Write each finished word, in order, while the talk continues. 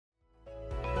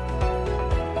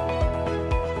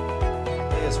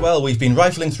Well, we've been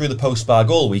rifling through the postbag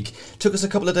all week. Took us a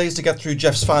couple of days to get through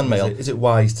Jeff's fan mail. Is it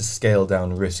wise to scale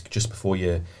down risk just before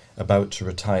you're about to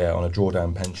retire on a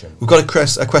drawdown pension? We've got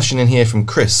a question in here from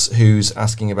Chris, who's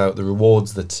asking about the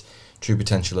rewards that True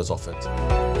Potential has offered.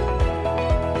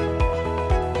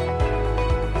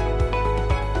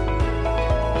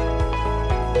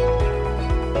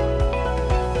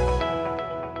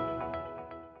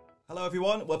 Hello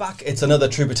everyone, we're back. It's another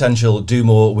True Potential Do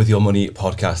More With Your Money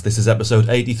podcast. This is episode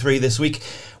 83 this week.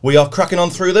 We are cracking on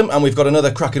through them, and we've got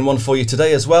another cracking one for you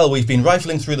today as well. We've been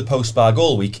rifling through the postbag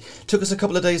all week. Took us a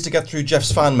couple of days to get through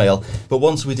Jeff's fan mail, but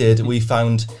once we did, we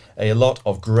found a lot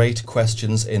of great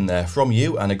questions in there from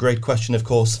you, and a great question, of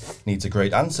course, needs a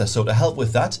great answer. So to help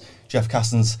with that, Jeff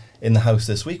Caston's in the house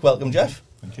this week. Welcome, Jeff.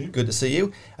 Thank you. Good to see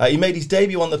you. He made his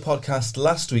debut on the podcast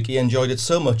last week. He enjoyed it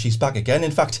so much, he's back again.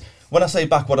 In fact, when I say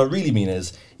back, what I really mean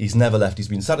is he's never left. He's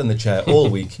been sat in the chair all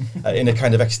week in a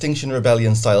kind of Extinction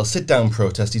Rebellion style sit-down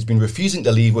protest. He's been refusing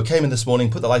to leave. We came in this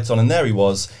morning, put the lights on, and there he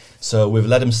was. So we've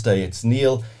let him stay. It's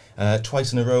Neil,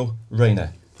 twice in a row,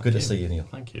 Rayner. Good to see you, Neil.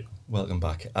 Thank you. Welcome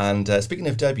back. And speaking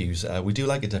of debuts, we do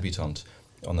like a debutante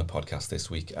on the podcast this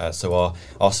week. So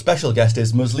our special guest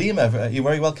is Muslima. You're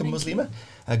very welcome, Muslima.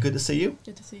 Good to see you.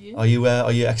 Good to see you. Are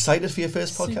you excited for your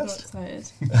first podcast? Super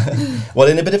excited. Well,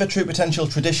 in a bit of a True Potential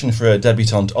tradition for a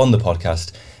debutante on the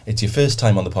podcast, it's your first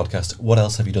time on the podcast. What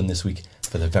else have you done this week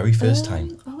for the very first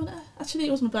time? Actually,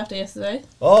 it was my birthday yesterday.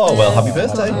 Oh, well, happy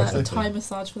birthday. I got a Thai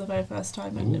massage for the very first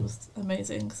time, and it was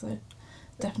amazing. So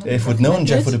definitely. If we'd known,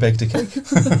 Jeff would have baked a cake.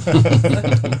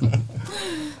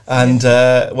 And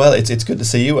well, it's good to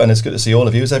see you, and it's good to see all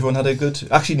of you. Has everyone had a good?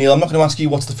 Actually, Neil, I'm not going to ask you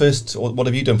what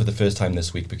have you done for the first time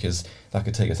this week, because that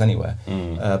could take us anywhere.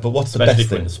 But what's the best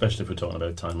thing? Especially if we're talking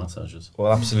about Thai massages.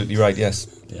 Well, absolutely right.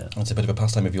 Yes, yeah, that's a bit of a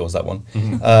pastime of yours, that one.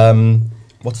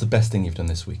 What's the best thing you've done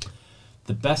this week?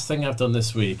 The best thing I've done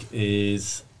this week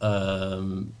is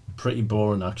pretty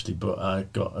boring actually, but I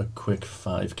got a quick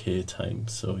 5k time.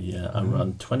 So yeah, I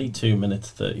ran 22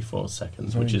 minutes 34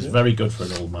 seconds, which is very good for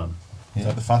an old man. Is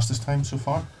that the fastest time so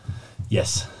far?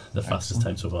 Yes, the fastest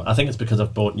time so far. I think it's because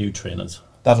I've bought new trainers.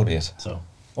 That'll be it. So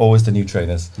always the new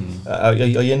trainers. Are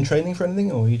you in training for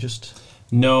anything, or are you just?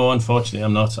 No, unfortunately,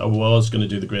 I'm not. I was going to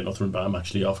do the Great North Run, but I'm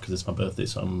actually off because it's my birthday,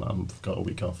 so I've got a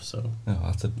week off. So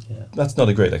that's not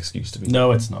a great excuse to be.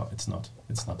 No, it's not.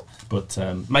 But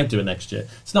might do it next year.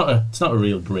 It's not a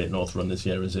real Great North Run this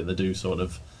year, is it? They do sort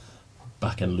of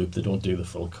back end loop. They don't do the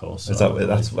full course. Is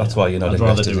that's why you're not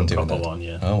invested in doing that? One,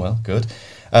 yeah. Oh well, good.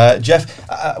 Jeff,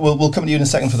 we'll come to you in a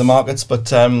second for the markets, but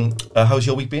how's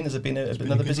your week been? Has it been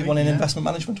another busy one in investment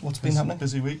management? What's been happening?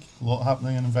 Busy week. A lot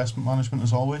happening in investment management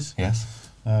as always. Yes.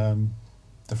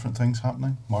 Different things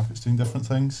happening. Markets doing different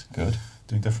things. Good.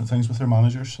 Doing different things with their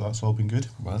managers, so that's all been good.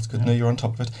 Well, that's good to know you're on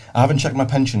top of it. I haven't checked my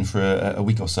pension for a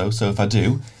week or so if I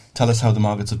do, tell us how the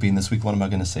markets have been this week. What am I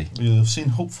going to see? You'll have seen,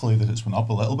 hopefully, that it's went up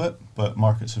a little bit, but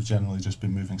markets have generally just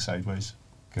been moving sideways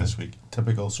this week.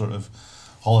 Typical sort of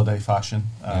holiday fashion.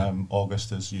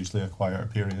 August is usually a quieter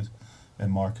period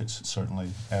in markets. It's certainly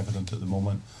evident at the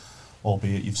moment,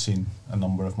 albeit you've seen a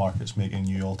number of markets making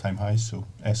new all-time highs, so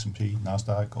S&P,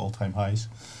 NASDAQ, all-time highs.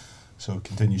 So it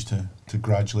continues to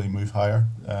gradually move higher.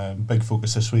 Big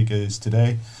focus this week is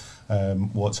today.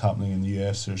 What's happening in the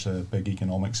US, there's a big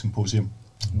economic symposium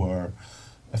where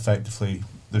effectively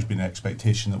there's been an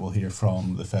expectation that we'll hear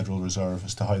from the Federal Reserve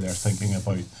as to how they're thinking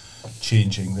about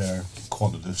changing their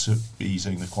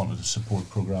easing the quantitative support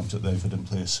programs that they've had in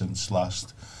place since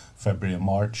last February and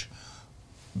March.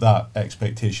 That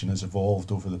expectation has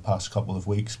evolved over the past couple of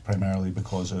weeks, primarily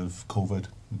because of COVID,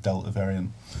 Delta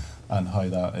variant, and how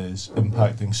that is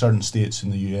impacting certain states in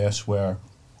the US where,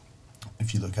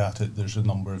 if you look at it, there's a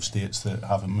number of states that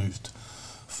haven't moved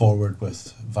forward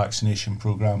with vaccination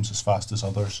programs as fast as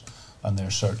others, and they're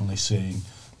certainly seeing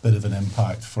a bit of an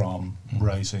impact from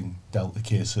rising Delta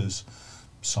cases.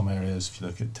 Some areas, if you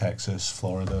look at Texas,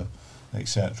 Florida,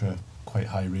 etc., quite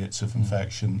high rates of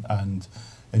infection, and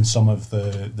in some of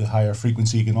the higher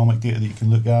frequency economic data that you can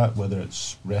look at, whether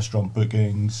it's restaurant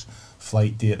bookings,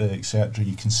 flight data, etc.,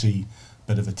 you can see a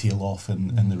bit of a tail off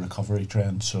in the recovery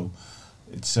trend. So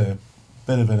it's a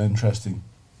bit of an interesting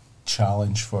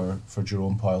challenge for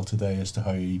Jerome Powell today as to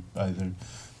how he either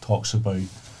talks about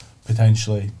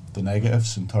potentially the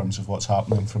negatives in terms of what's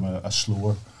happening from a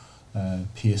slower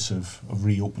pace of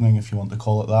reopening, if you want to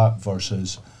call it that,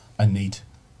 versus a need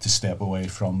to step away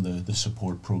from the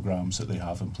support programs that they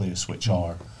have in place, which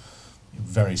are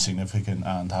very significant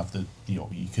and have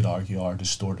you could argue are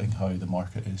distorting how the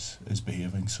market is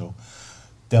behaving. So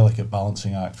delicate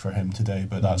balancing act for him today,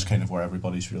 but that's kind of where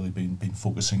everybody's really been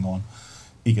focusing on.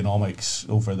 economics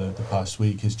over the past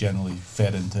week has generally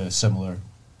fed into a similar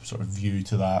sort of view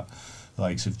to that. The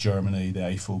likes of Germany, the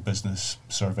IFO business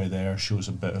survey there shows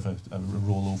a bit of a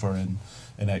rollover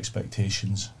in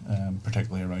expectations,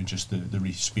 particularly around just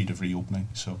the speed of reopening.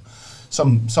 So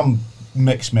some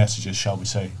mixed messages, shall we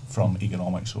say, from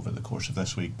economics over the course of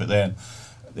this week. But then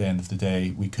at the end of the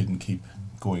day, we couldn't keep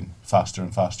going faster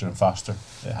and faster and faster.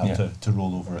 It had to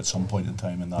roll over at some point in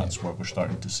time, and that's what we're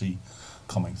starting to see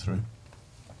coming through.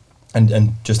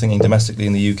 And just thinking domestically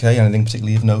in the UK, anything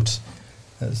particularly of note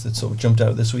that sort of jumped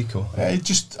out this week? Or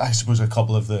just, I suppose, a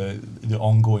couple of the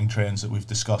ongoing trends that we've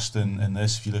discussed in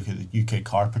this. If you look at the UK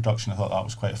car production, I thought that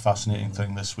was quite a fascinating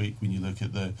thing this week. When you look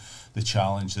at the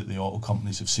challenge that the auto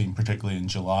companies have seen, particularly in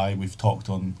July, we've talked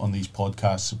on these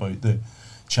podcasts about the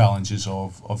challenges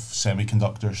of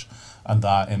semiconductors and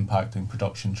that impacting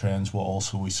production trends. What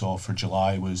also we saw for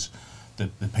July was the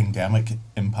pandemic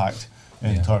impact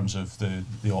in terms of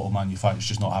the auto manufacturers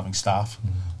just not having staff,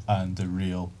 and the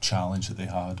real challenge that they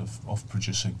had of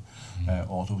producing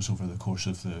autos over the course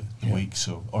of the week,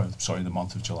 the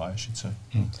month of July, I should say.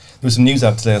 There was some news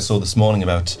out today I saw this morning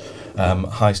about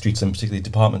high streets and particularly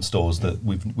department stores that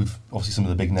we've obviously some of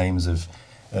the big names have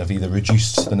either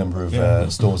reduced the number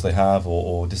of stores they have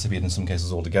or disappeared in some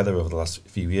cases altogether over the last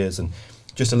few years, and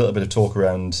just a little bit of talk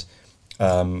around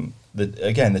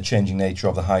the changing nature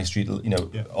of the high street,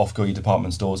 off-go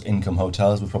department stores, income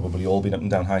hotels. We've probably all been up and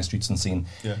down high streets and seen,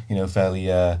 fairly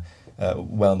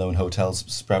well-known hotels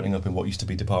sprouting up in what used to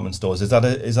be department stores. Is that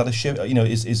a shift?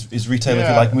 Is retail, if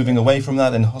you like, moving away from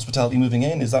that, and hospitality moving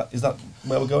in? Is that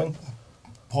where we're going?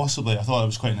 Possibly. I thought it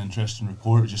was quite an interesting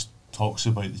report. It just talks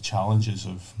about the challenges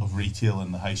of retail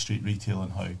and the high street retail,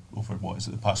 and how over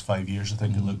the past 5 years, I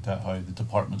think it looked at how the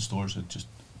department stores had just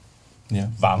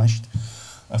vanished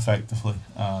effectively.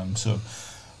 So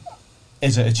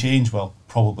is it a change? Well,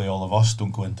 probably all of us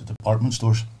don't go into department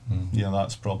stores.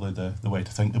 That's probably the way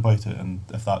to think about it, and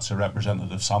if that's a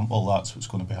representative sample, that's what's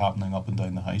going to be happening up and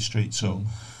down the high street. So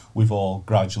we've all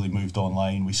gradually moved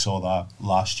online. We saw that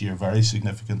last year very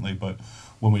significantly, but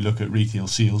when we look at retail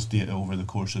sales data over the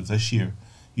course of this year,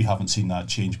 you haven't seen that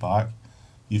change back.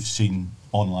 You've seen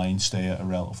online stay at a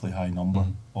relatively high number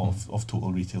of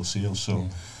total retail sales. So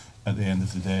at the end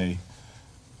of the day,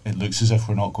 it looks as if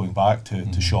we're not going back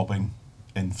to shopping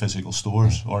in physical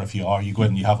stores, or if you are, you go in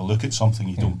and you have a look at something,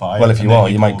 you don't buy it. Well, if you are,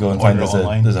 you might go and find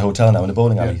there's a hotel now in a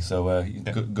bowling alley, so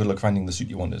good luck finding the suit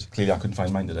you wanted. Clearly I couldn't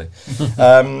find mine today.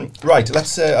 Right,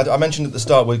 let's I mentioned at the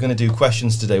start we're going to do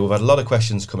questions today. We've had a lot of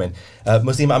questions come in.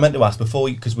 Muslim, I meant to ask before,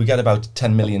 because we get about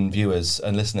 10 million viewers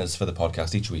and listeners for the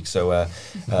podcast each week, so and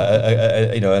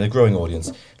a growing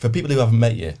audience. For people who haven't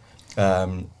met you,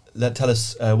 tell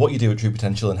us what you do at True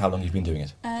Potential and how long you've been doing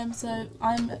it. So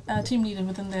I'm a team leader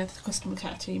within the customer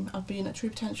care team. I've been at True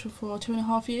Potential for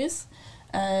 2.5 years,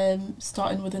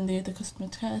 starting within the customer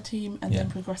care team and then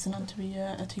progressing on to be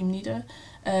a team leader.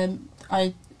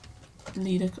 I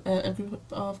lead a group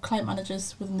of client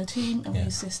managers within the team, and we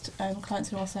assist clients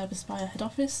who are serviced by a head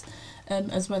office,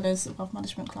 as well as wealth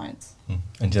management clients.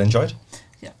 And do you enjoy it?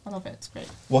 Yeah, I love it. It's great.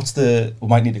 We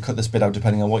might need to cut this bit out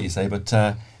depending on what you say, but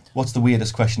what's the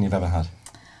weirdest question you've ever had?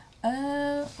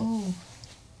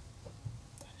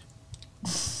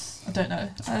 I don't know.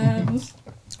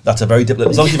 That's a very it's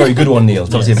obviously a very good one, Neil.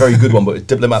 It's obviously a very good one, but a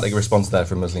diplomatic response there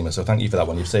from Muslima, so thank you for that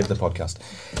one. You've saved the podcast.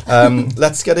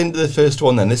 Let's get into the first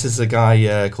one then. This is a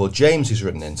guy called James who's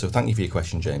written in, so thank you for your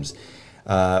question, James.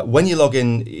 When you log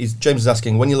in, James is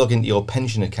asking, when you log into your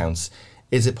pension accounts,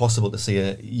 is it possible to see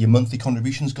your monthly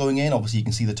contributions going in? Obviously, you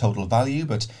can see the total value,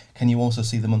 but can you also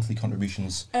see the monthly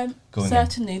contributions going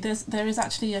certainly, in? Certainly. There is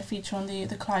actually a feature on the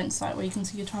client site where you can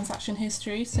see your transaction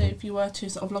history. So if you were to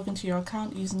sort of log into your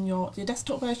account using your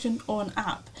desktop version or an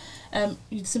app,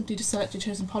 you'd simply just select your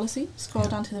chosen policy, scroll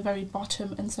down to the very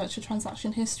bottom and search your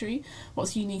transaction history.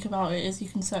 What's unique about it is you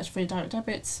can search for your direct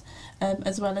debits,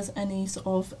 as well as any sort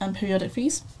of periodic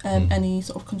fees, any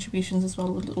sort of contributions as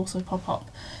well will also pop up.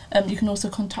 You can also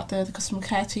contact the customer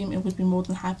care team. It would be more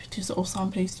than happy to sort of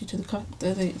signpost you to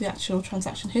the actual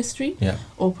transaction history,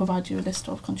 or provide you a list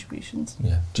of contributions.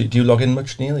 Do you log in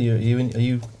much, Neil? Are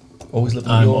you always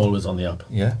looking? I'm always on the app.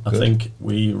 I good. think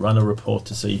we ran a report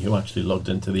to see who actually logged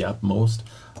into the app most,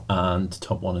 and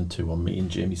top 1 and 2 are me and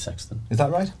Jamie Sexton. Is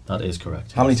that right? That is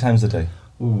correct. How many times a day?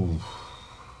 5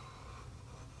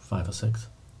 or 6.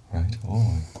 Right.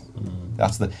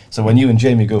 So when you and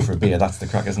Jamie go for a beer, that's the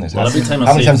crack, isn't it? Well, every time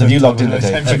how many times have you logged in a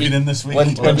day? Have you been in this week?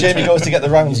 When Jamie goes to get the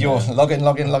rounds, you're log in.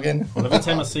 Well, every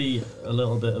time I see a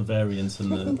little bit of variance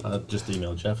I just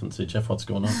email Jeff and say, Jeff, what's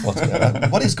going on?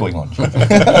 What is going on, Jeff?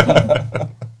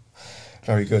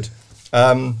 Very good.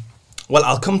 Well,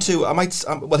 I'll come to.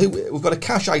 We've got a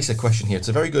cash ISA question here. It's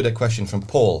a very good question from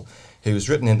Paul, who's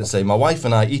written in to say, my wife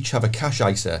and I each have a cash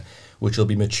ISA, which will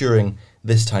be maturing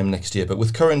this time next year. But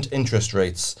with current interest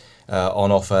rates on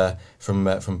offer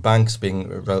from banks being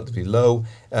relatively low,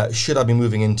 should I be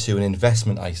moving into an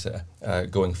investment ISA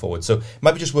going forward? So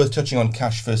maybe just worth touching on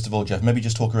cash first of all, Jeff. Maybe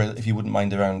just talk, if you wouldn't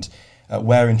mind, around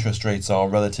where interest rates are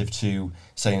relative to,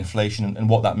 say, inflation, and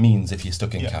what that means if you're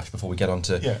stuck in cash before we get on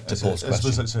to Paul's question. I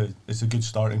suppose it's a good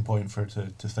starting point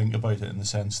to think about it, in the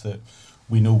sense that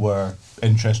we know where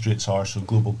interest rates are, so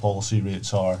global policy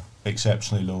rates are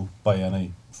exceptionally low by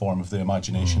any form of the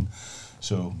imagination.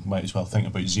 So might as well think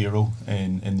about zero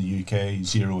in the UK,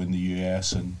 zero in the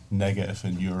US, and negative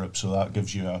in Europe. So that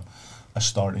gives you a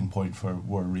starting point for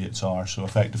where rates are. So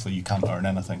effectively you can't earn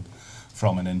anything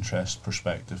from an interest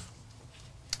perspective.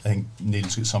 I think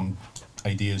Neil's got some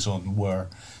ideas on where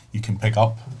you can pick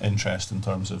up interest in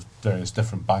terms of various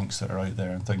different banks that are out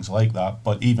there and things like that.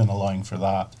 But even allowing for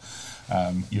that,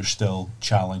 you're still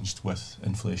challenged with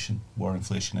inflation, where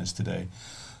inflation is today.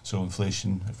 So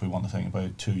inflation, if we want to think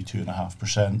about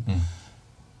 2.5%,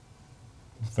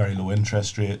 very low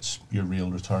interest rates, your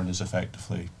real return is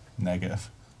effectively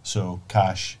negative. So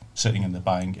cash sitting in the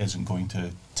bank isn't going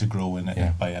to grow in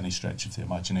it by any stretch of the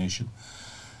imagination.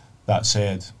 That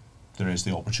said, there is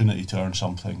the opportunity to earn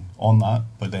something on that,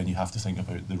 but then you have to think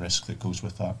about the risk that goes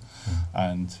with that.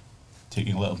 And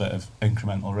taking a little bit of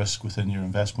incremental risk within your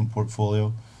investment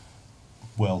portfolio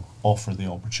will offer the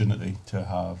opportunity to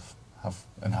have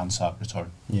enhanced that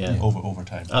return over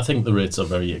time. I think the rates are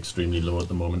very extremely low at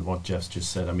the moment, what Jeff's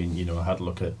just said. I mean, I had a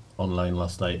look at online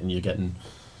last night, and you're getting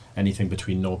anything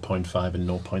between 0.5 and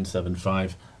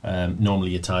 0.75.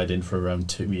 Normally you're tied in for around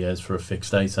 2 years for a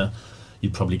fixed ISA.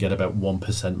 You'd probably get about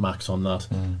 1% max on that.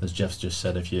 As Jeff's just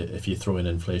said, if you throw in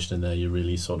inflation in there, you're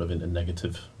really sort of into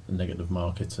negative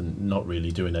markets and not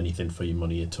really doing anything for your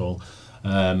money at all.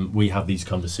 We have these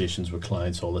conversations with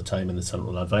clients all the time in the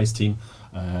central advice team.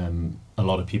 A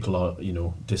lot of people are,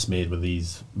 dismayed with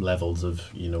these levels of,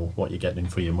 what you're getting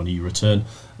for your money return.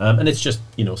 And it's just,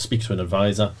 speak to an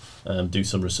advisor, do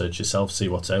some research yourself, see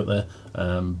what's out there.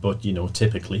 But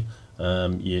typically,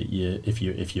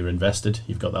 if you're invested,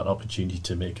 you've got that opportunity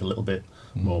to make a little bit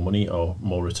more money or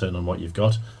more return on what you've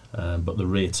got. But the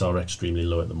rates are extremely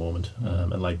low at the moment.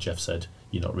 And like Jeff said,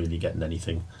 you're not really getting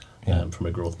anything from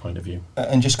a growth point of view.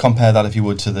 And just compare that, if you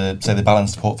would, to the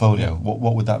balanced portfolio.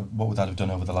 What would that have done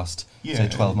over the last say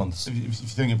 12 months? If you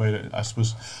think about it, I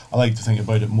suppose I like to think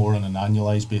about it more on an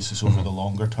annualised basis over the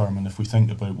longer term. And if we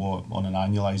think about what on an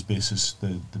annualised basis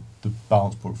the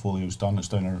balanced portfolio has done, it's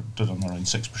done around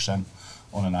 6%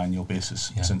 on an annual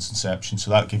basis since inception.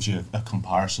 So that gives you a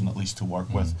comparison at least to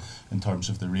work with in terms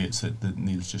of the rates that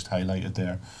Neil's just highlighted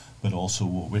there, but also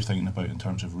what we're thinking about in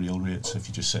terms of real rates if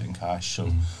you just sit in cash.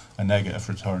 So a negative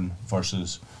return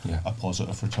versus a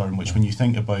positive return, which when you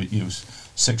think about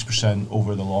 6%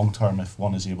 over the long term, if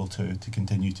one is able to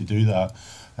continue to do that,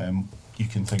 you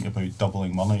can think about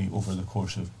doubling money over the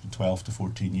course of 12 to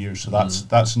 14 years. So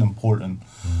that's an important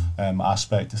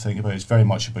aspect to think about. It's very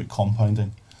much about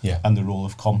compounding. And the role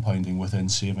of compounding within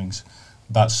savings.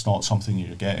 That's not something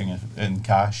you're getting in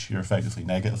cash. You're effectively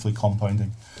negatively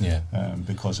compounding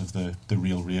because of the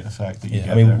real rate effect that you get.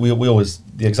 I mean, there. we always,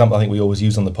 the example I think we always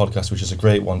use on the podcast, which is a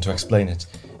great one to explain it,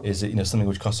 is that something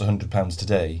which costs £100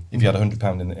 today. If you had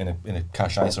 £100 in a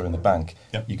cash ISA or in the bank,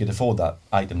 you could afford that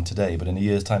item today. But in a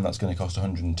year's time, that's going to cost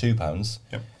 £102.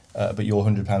 But your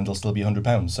 £100 will still be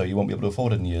 £100, so you won't be able to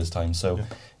afford it in a year's time. So,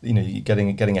 you're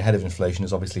getting ahead of inflation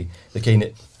is obviously the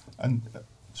key. And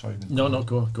sorry. No,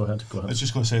 go ahead. I was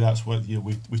just going to say that's what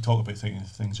we talk about thinking of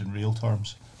things in real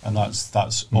terms, and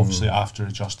that's obviously after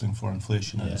adjusting for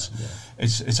inflation.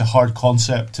 It's a hard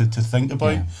concept to think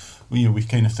about. We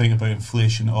kind of think about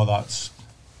inflation. That's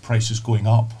prices going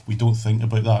up. We don't think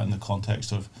about that in the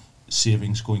context of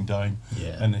savings going down.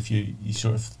 And if you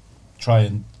sort of try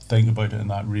and think about it in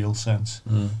that real sense,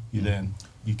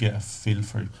 you get a feel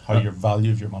for how your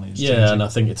value of your money is changing. And I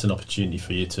think it's an opportunity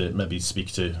for you to maybe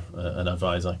speak to an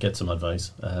advisor, get some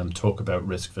advice, talk about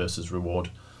risk versus reward.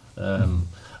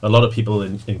 A lot of people,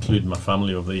 including my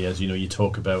family over the years, you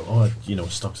talk about,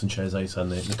 stocks and shares ISA,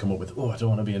 and they come up with, I don't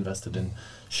want to be invested in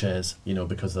shares,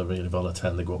 because they're really volatile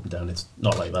and they go up and down. It's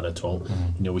not like that at all.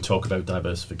 We talk about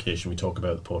diversification, we talk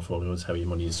about the portfolios, how your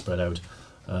money is spread out,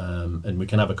 and we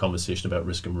can have a conversation about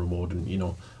risk and reward, and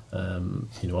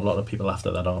a lot of people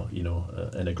after that are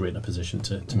in a greater position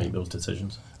to make those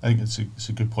decisions. I think it's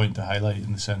a good point to highlight,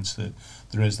 in the sense that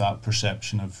there is that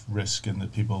perception of risk, and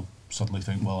that people suddenly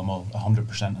think, well, I'm all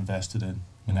 100% invested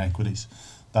in equities.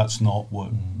 That's not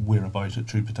what we're about at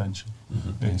True Potential.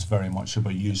 It's very much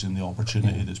about using the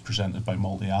opportunity that's presented by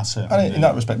multi-asset. And in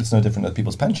that respect, it's no different than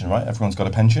people's pension, right? Everyone's got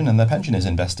a pension, and their pension is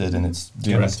invested, and it's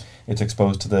it's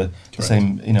exposed to the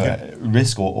same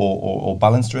risk or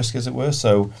balanced risk, as it were.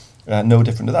 So no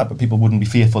different to that. But people wouldn't be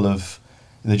fearful of.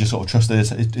 They just sort of trust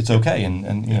that it's okay,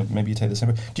 and maybe you take this.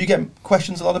 Do you get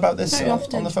questions a lot about this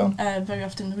on the phone? Very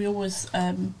often. We always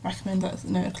recommend that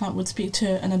a client would speak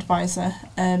to an advisor.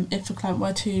 If a client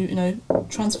were to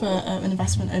transfer an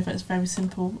investment over, it's very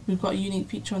simple. We've got a unique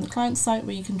feature on the client site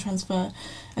where you can transfer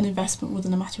an investment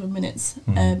within a matter of minutes,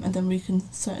 and then we can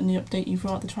certainly update you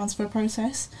throughout the transfer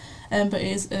process. But it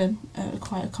is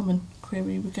quite a common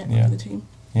query we get from the team.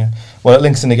 Yeah. Well, it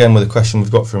links in again with a question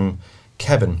we've got from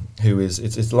Kevin, who is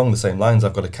it's along the same lines.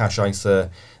 I've got a cash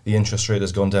ISA. The interest rate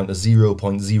has gone down to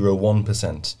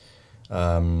 0.01%.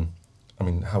 I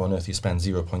mean, how on earth you spend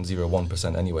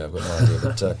 0.01% anyway? I've got no idea.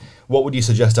 But what would you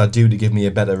suggest I do to give me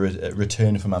a better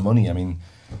return for my money? I mean,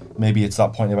 maybe it's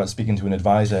that point about speaking to an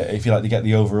advisor. If you like to get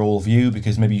the overall view,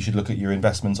 because maybe you should look at your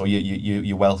investments or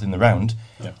your wealth in the round.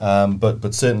 Yeah.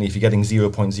 But certainly, if you're getting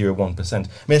 0.01%, I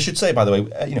mean, I should say, by the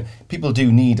way, people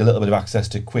do need a little bit of access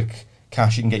to quick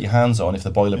cash you can get your hands on if the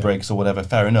boiler breaks or whatever,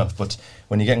 fair enough. But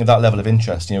when you're getting that level of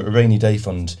interest, a rainy day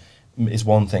fund is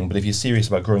one thing, but if you're serious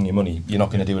about growing your money, you're not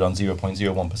going to do it on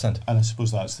 0.01%. And I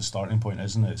suppose that's the starting point,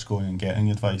 isn't it? It's going and getting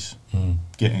advice,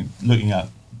 looking at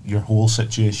your whole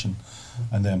situation,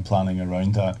 and then planning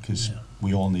around that, because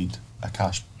we all need a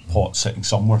cash pot sitting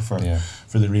somewhere for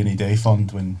the rainy day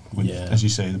fund when as you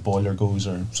say, the boiler goes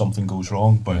or something goes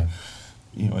wrong. But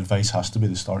advice has to be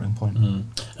the starting point.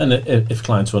 And if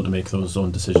clients want to make those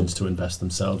own decisions to invest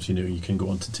themselves, you can go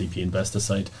onto TP Investor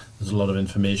site. There's a lot of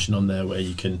information on there where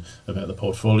you can about the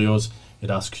portfolios. It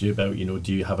asks you about,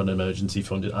 do you have an emergency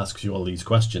fund? It asks you all these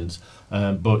questions.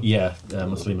 But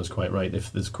Muslima's quite right.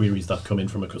 If there's queries that come in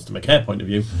from a customer care point of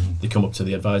view, they come up to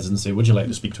the advisor and say, would you like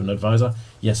to speak to an advisor?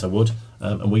 Yes, I would.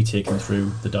 And we take them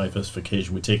through the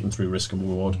diversification. We take them through risk and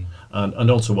reward and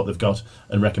also what they've got,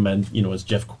 and recommend, as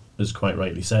Jeff has quite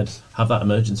rightly said, have that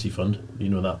emergency fund,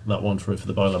 that one for if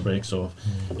the boiler breaks or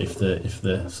if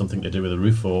there's something to do with the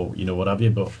roof or what have you.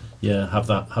 But have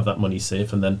that money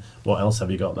safe, and then what else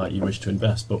have you got that you wish to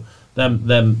invest? But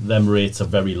them rates are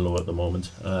very low at the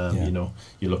moment.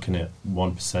 You're looking at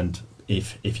 1%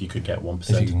 if you could get 1%.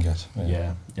 If you can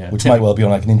get, which might well be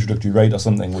on like an introductory rate or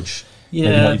something, which maybe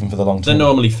not even for the long term. They're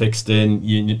normally fixed in.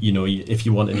 If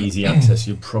you want an easy access,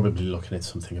 you're probably looking at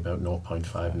something about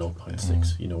 0.5,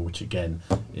 0.6. Which again,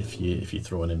 if you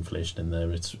throw an inflation in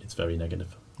there, it's very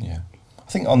negative. Yeah,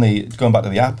 I think going back to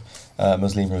the app,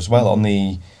 Muslima as well.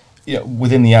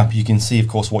 Within the app, you can see, of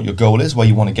course, what your goal is, where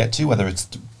you want to get to, whether it's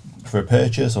for a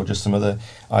purchase or just some other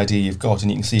idea you've got,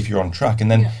 and you can see if you're on track. And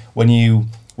then when you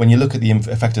look at the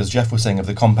effect, as Jeff was saying, of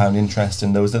the compound interest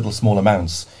and those little small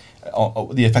amounts,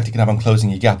 the effect it can have on closing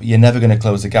your gap. You're never going to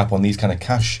close a gap on these kind of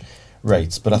cash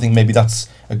rates, but I think maybe that's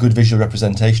a good visual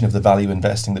representation of the value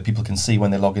investing that people can see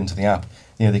when they log into the app.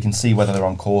 They can see whether they're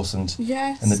on course and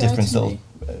the difference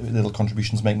little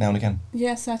contributions make now and again.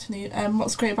 Yeah, certainly.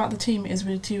 What's great about the team is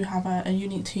we do have a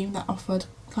unique team that offered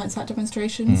client site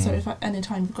demonstrations. So if at any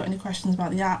time you've got any questions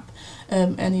about the app,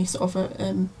 any sort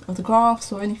of the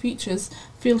graphs or any features,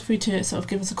 feel free to sort of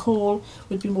give us a call.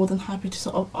 We'd be more than happy to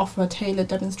sort of offer a tailored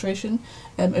demonstration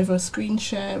over a screen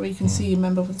share where you can see a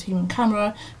member of the team on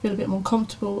camera, feel a bit more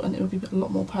comfortable, and it would be a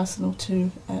lot more personal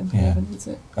to whoever needs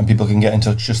it. And people can get in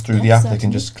touch just through the app. Certainly. They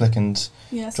can just click and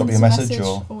drop you a message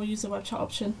or use the web chat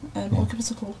option or give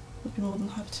us a call. We'd be more than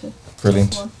happy to.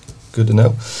 Brilliant. Good to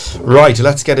know. Right,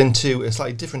 let's get into a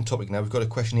slightly different topic now. We've got a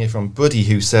question here from Buddy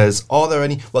who says,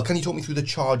 can you talk me through the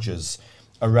charges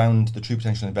around the True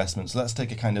Potential investments? So let's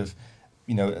take a kind of,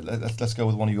 let's go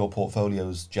with one of your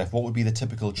portfolios, Jeff. What would be the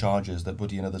typical charges that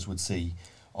Buddy and others would see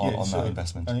on that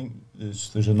investment? I think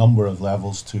there's a number of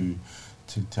levels to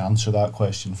answer that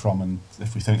question from, and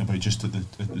if we think about just at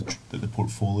the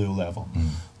portfolio level,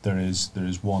 there is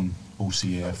one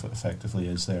OCF effectively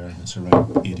is there, and it's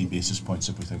around 80 basis points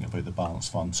if we think about the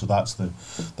balanced fund. So that's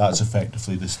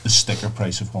effectively the sticker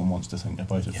price if one wants to think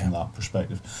about it from that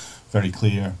perspective. Very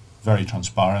clear, very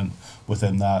transparent.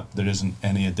 Within that, there isn't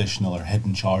any additional or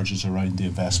hidden charges around the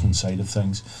investment side of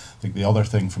things. I think the other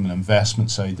thing from an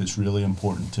investment side that's really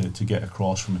important to get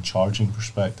across from a charging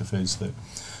perspective is that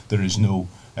there is no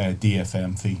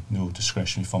DFM fee, no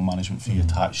discretionary fund management fee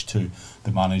attached to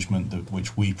the management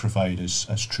which we provide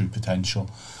as True Potential.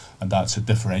 and that's a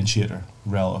differentiator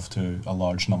relative to a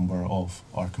large number of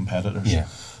our competitors. Yeah.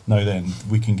 Now then,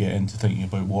 we can get into thinking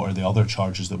about what are the other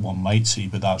charges that one might see,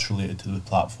 but that's related to the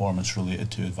platform, it's related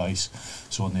to advice.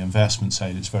 So on the investment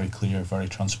side, it's very clear, very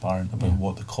transparent about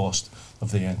what the cost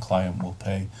of the end client will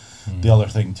pay. The other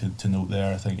thing to note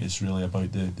there, I think, is really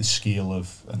about the scale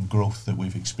of and growth that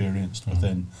we've experienced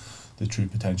within the True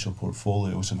Potential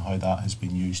portfolios, and how that has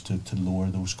been used to lower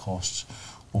those costs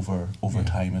over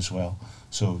time as well.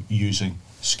 So using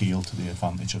scale to the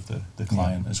advantage of the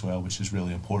client as well, which is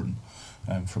really important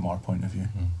from our point of view.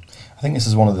 I think this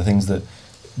is one of the things that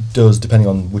does, depending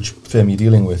on which firm you're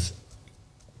dealing with,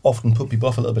 often put people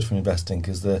off a little bit from investing,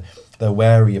 because they're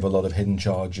wary of a lot of hidden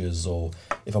charges, or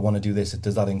if I want to do this,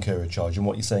 does that incur a charge? And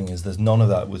what you're saying is there's none of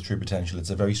that with True Potential.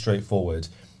 It's a very straightforward,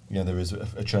 there is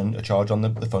a charge on the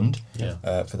fund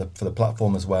for the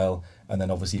platform as well, and then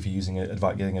obviously if you're using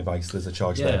getting advice, there's a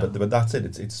charge there. But that's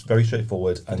it. It's very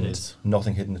straightforward and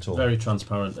nothing hidden at all. Very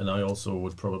transparent. And I also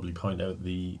would probably point out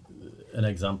an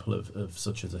example of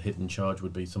such as a hidden charge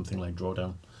would be something like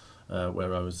drawdown.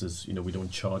 Where ours is, we don't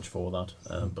charge for that,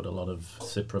 but a lot of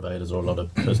SIP providers or a lot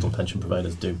of personal pension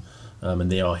providers do,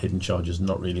 and they are hidden charges,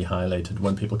 not really highlighted.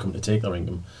 When people come to take their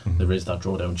income, there is that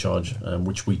drawdown charge,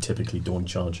 which we typically don't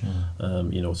charge.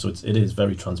 So it is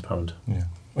very transparent. Yeah.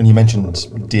 When you mentioned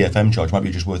DFM charge, might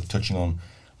be just worth touching on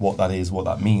what that is, what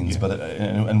that means. But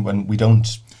and when we don't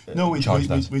charge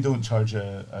that, we don't charge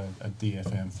a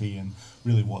DFM fee, and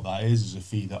really what that is a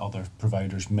fee that other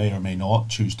providers may or may not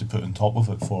choose to put on top of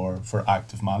it for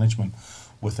active management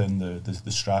within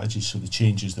the strategy. So the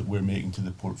changes that we're making to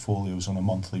the portfolios on a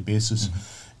monthly basis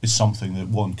is something that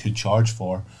one could charge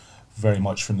for. Very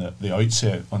much from the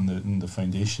outset in the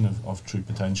foundation of True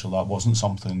Potential, that wasn't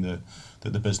something that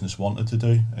the business wanted to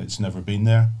do. It's never been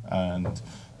there, and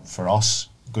for us,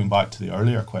 going back to the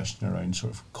earlier question around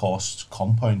sort of costs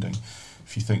compounding,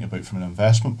 if you think about from an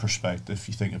investment perspective, if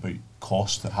you think about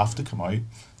costs that have to come out,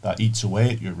 that eats away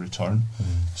at your return.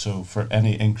 So for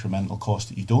any incremental cost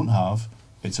that you don't have,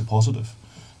 it's a positive.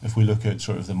 If we look at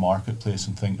sort of the marketplace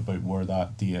and think about where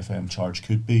that DFM charge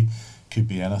could be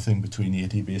anything between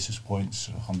 80 basis points,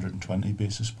 120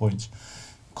 basis points.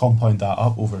 Compound that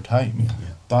up over time,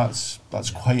 that's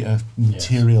quite a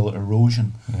material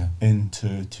erosion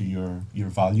into your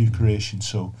value creation.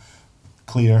 So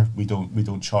clear, we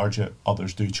don't charge it,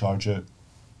 others do charge it,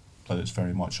 but it's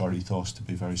very much our ethos to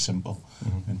be very simple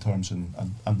in terms and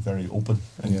very open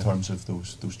in terms of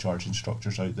those charging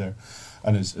structures out there.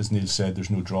 And as Neil said, there's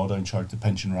no drawdown charge. The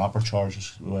pension wrapper charge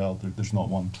as well, there's not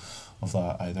one of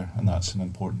that either, and that's an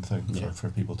important thing for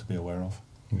people to be aware of.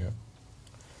 Yeah.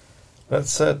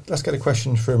 Let's get a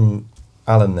question from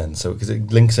Alan then, so because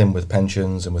it links in with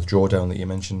pensions and with drawdown that you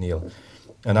mentioned, Neil.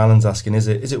 And Alan's asking, is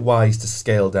it wise to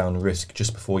scale down risk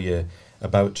just before you're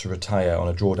about to retire on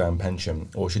a drawdown pension,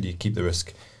 or should you keep the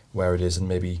risk where it is and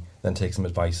maybe then take some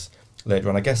advice later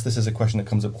on? I guess this is a question that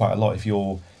comes up quite a lot. If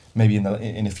you're maybe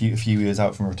in a few years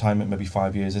out from retirement, maybe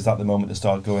 5 years, is that the moment to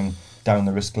start going down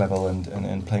the risk level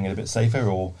and playing it a bit safer,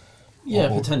 or? Yeah,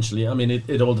 potentially. I mean,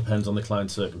 it all depends on the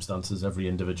client's circumstances. Every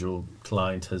individual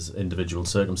client has individual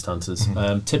circumstances.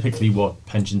 Typically, what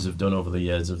pensions have done over the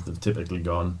years, they've typically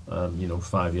gone,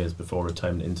 5 years before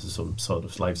retirement into some sort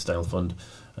of lifestyle fund,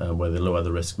 where they lower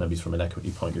the risk, maybe from an equity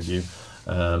point of view.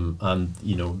 And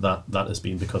that has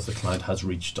been because the client has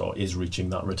reached or is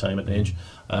reaching that retirement age.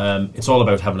 It's all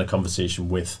about having a conversation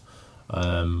with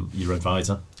your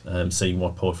advisor, seeing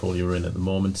what portfolio you're in at the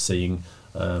moment, seeing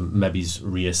maybe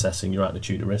reassessing your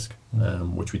attitude to risk,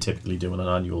 which we typically do on an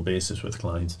annual basis with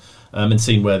clients, and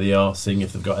seeing where they are, seeing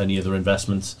if they've got any other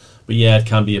investments. But yeah, it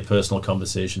can be a personal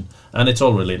conversation, and it's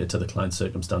all related to the client's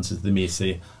circumstances. They may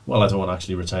say, well, I don't want to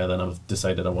actually retire then, I've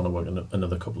decided I want to work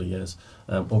another couple of years.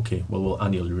 Okay, well, we'll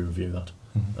annually review that.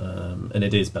 And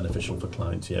it is beneficial for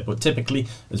clients, but typically,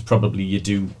 as probably you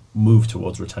do move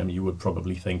towards retirement, you would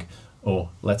probably think,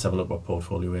 let's have a look at what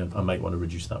portfolio I might want to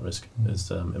reduce that risk as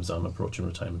I'm approaching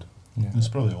retirement. Yeah. It's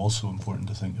probably also important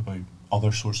to think about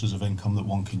other sources of income that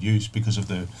one could use because of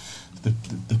the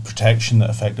protection that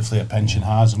effectively a pension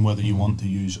has, and whether you want to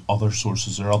use other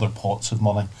sources or other pots of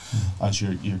money as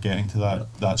you're getting to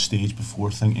that stage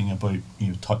before thinking about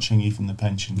touching even the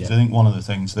pension. Because I think one of the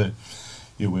things that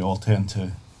we all tend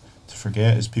to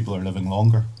forget is people are living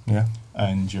longer,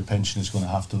 and your pension is going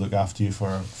to have to look after you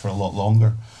for a lot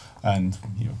longer. And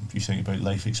if you think about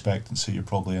life expectancy, you're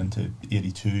probably into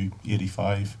 82,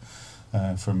 85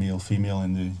 for male, female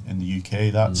in the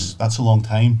UK. That's a long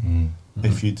time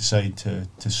if you decide to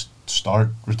start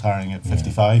retiring at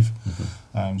 55.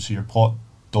 So your pot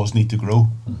does need to grow.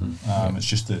 It's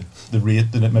just the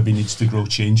rate that it maybe needs to grow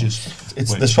changes.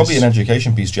 There's probably an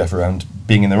education piece, Jeff, around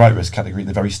being in the right risk category at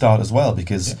the very start as well,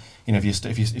 because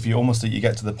if you almost you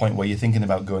get to the point where you're thinking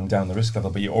about going down the risk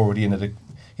level, but you're already in at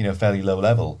a fairly low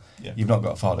level, you've not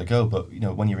got far to go. But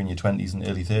when you're in your 20s and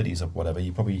early 30s or whatever,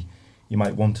 you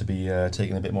might want to be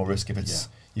taking a bit more risk if it's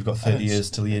you've got 30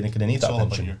 years till you're going to need that pension.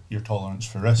 It's all about your tolerance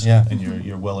for risk and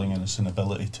your willingness and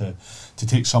ability to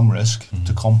take some risk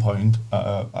to compound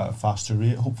at a faster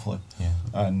rate, hopefully.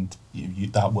 And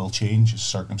that will change as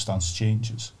circumstance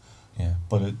changes.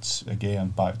 But it's, again,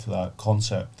 back to that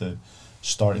concept that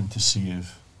starting to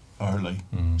save early,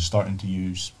 starting to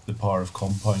use the power of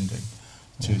compounding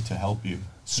to help you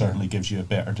certainly gives you a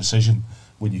better decision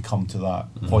when you come to that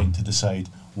point to decide,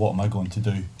 what am I going to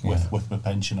do with my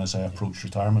pension as I approach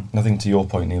retirement? And I think to your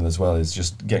point, Neil, as well, is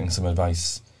just getting some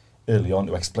advice early on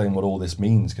to explain what all this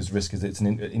means, because risk is it's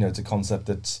a concept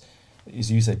that,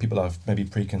 as you say, people have maybe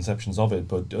preconceptions of it,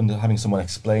 but having someone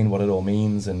explain what it all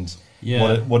means and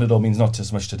what it all means, not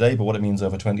just much today, but what it means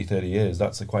over 20, 30 years,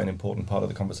 that's quite an important part of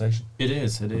the conversation. It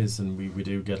is, and we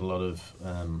do get a lot of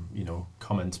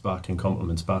comments back and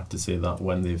compliments back to say that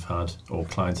when they've had, or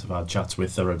clients have had chats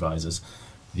with their advisors,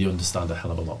 they understand a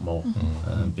hell of a lot more,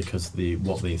 because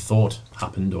what they thought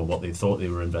happened or what they thought they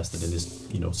were invested in is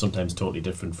sometimes totally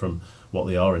different from what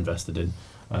they are invested in.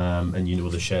 And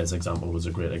the shares example was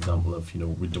a great example of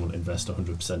we don't invest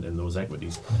 100% in those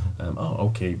equities.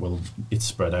 Okay, well, it's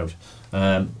spread out.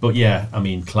 But yeah, I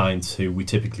mean, clients who we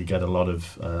typically get a lot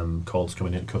of calls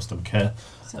coming in customer care,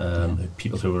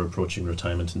 people who are approaching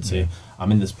retirement and say,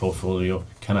 I'm in this portfolio,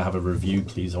 can I have a review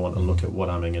please? I want to look at what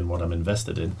I'm in and what I'm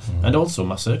invested in. And also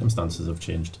my circumstances have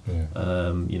changed.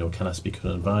 Can I speak to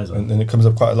an advisor? And it comes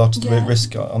up quite a lot,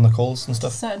 risk on the calls and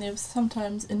stuff? Certainly,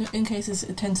 sometimes in cases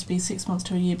it tends to be 6 months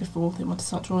to a year before they want to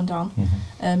start drawing down,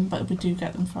 but we do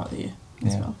get them throughout the year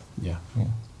as well. I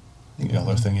think the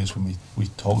other thing is when we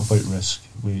talk about risk,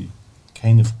 we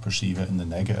kind of perceive it in the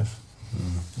negative.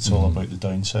 It's all about the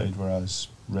downside, whereas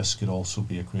risk could also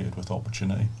be equated with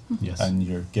opportunity. And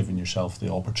you're giving yourself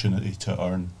the opportunity to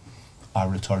earn a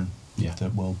return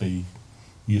that will be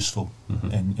useful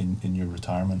in your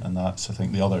retirement. And that's, I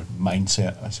think, the other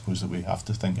mindset, I suppose, that we have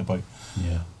to think about.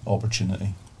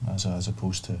 Opportunity as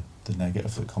opposed to the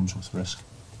negative that comes with risk,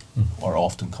 or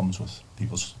often comes with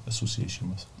people's association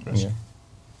with risk.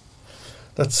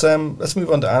 Let's move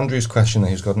on to Andrew's question.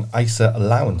 He's got an ISA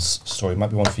allowance story. Might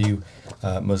be one for you,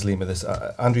 Muslima. This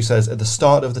Andrew says, at the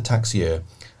start of the tax year,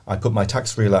 I put my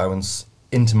tax-free allowance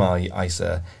into my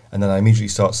ISA, and then I immediately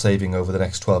start saving over the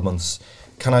next 12 months.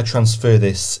 Can I transfer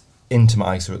this into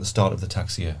my ISA at the start of the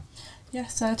tax year?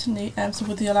 Yes, certainly. So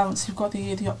with the allowance, you've got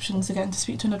the options again to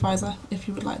speak to an advisor if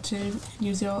you would like to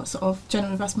use your sort of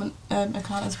general investment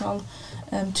account as well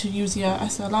to use your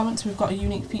ISA allowance. We've got a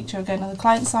unique feature again on the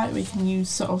client side where you can use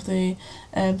sort of the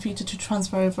feature to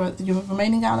transfer over your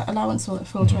remaining allowance, or the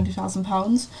full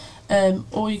 £20,000,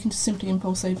 or you can just simply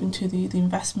impulse save into the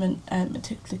investment. It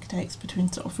typically takes between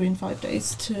sort of 3 and 5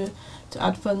 days to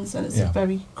add funds, and it's a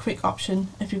very quick option.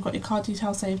 If you've got your card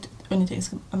details saved, it only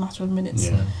takes a matter of minutes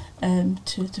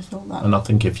to fill that. And I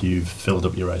think if you've filled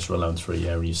up your ISA allowance for a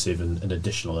year and you save an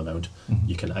additional amount,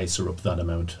 you can ISA up that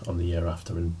amount on the year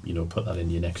after and put that in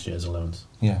your next year's allowance.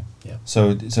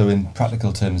 So in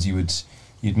practical terms, so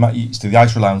the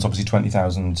ISA allowance obviously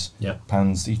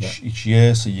 £20,000 each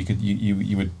year, so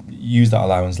you would use that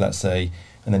allowance, let's say,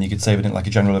 and then you could save it in like a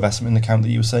general investment account that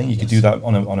you were saying. You could do that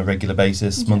on a regular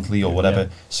basis, monthly or whatever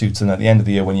suits, and at the end of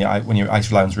the year when your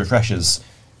ISA allowance refreshes,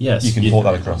 you can pull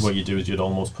that across. What you do is you'd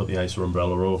almost put the ISA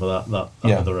umbrella over that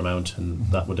other amount, and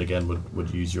that would again would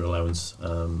use your allowance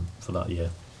for that year.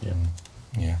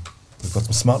 We've got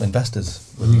some smart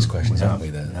investors with these questions, haven't we?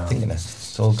 There, I think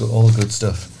it's all good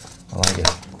stuff. I like it.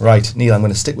 Right, Neil, I'm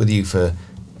going to stick with you for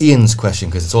Ian's question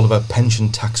because it's all about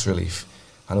pension tax relief.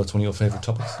 I know it's one of your favourite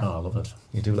topics. Oh, I love it.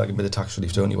 You do like a bit of tax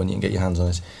relief, don't you, when you can get your hands on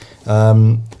it?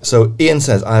 So Ian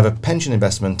says, I have a pension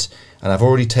investment and I've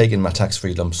already taken my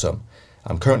tax-free lump sum.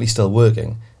 I'm currently still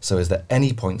working, so is there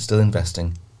any point still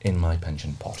investing in my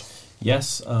pension pot?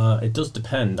 Yes, it does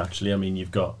depend, actually. I mean,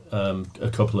 you've got a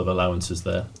couple of allowances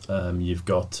there. You've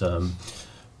got...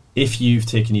 if you've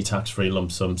taken your tax-free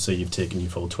lump sum, say you've taken your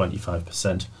full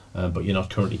 25%, but you're not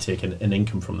currently taking an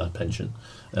income from that pension,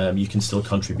 you can still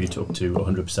contribute up to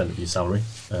 100% of your salary,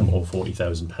 or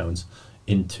 £40,000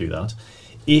 into that.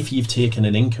 If you've taken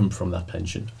an income from that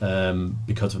pension,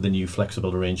 because of the new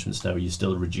flexible arrangements now, you're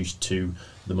still reduced to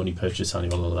the money purchase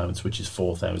annual allowance, which is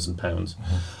 £4,000.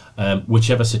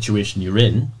 Whichever situation you're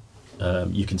in,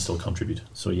 you can still contribute.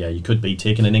 So yeah, you could be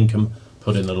taking an income,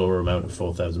 put in a lower amount of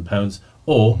 £4,000,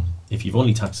 or If you've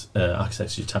only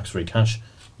accessed your tax-free cash,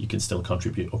 you can still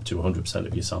contribute up to 100%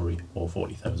 of your salary or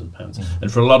 £40,000.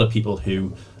 And for a lot of people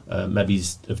who maybe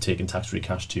have taken tax-free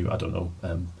cash to, I don't know,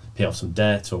 pay off some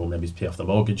debt or maybe pay off the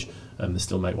mortgage, they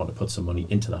still might want to put some money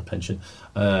into that pension.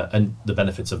 And the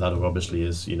benefits of that are obviously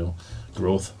is,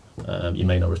 growth. You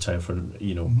may not retire for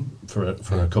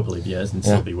a couple of years and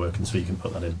still be working, so you can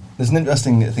put that in. There's an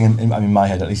interesting thing in my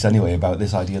head, at least anyway, about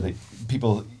this idea that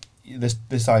people,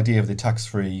 this idea of the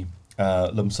tax-free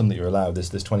lump sum that you're allowed, this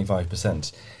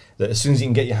 25%, that as soon as you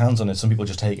can get your hands on it, some people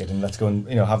just take it and let's go and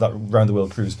have that round the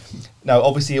world cruise. Now,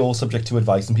 obviously, all subject to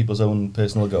advice and people's own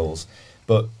personal goals,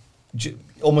 but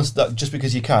almost that just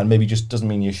because you can, maybe just doesn't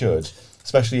mean you should.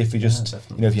 Especially if you just,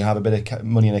 if you have a bit of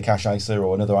money in a cash ISA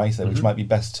or another ISA, which might be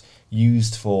best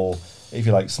used for, if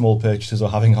you like, small purchases or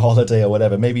having a holiday or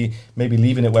whatever. Maybe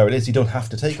leaving it where it is. You don't have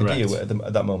to take it, do you,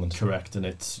 at that moment? Correct, and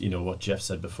it's what Jeff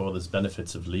said before. There's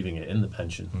benefits of leaving it in the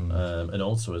pension, and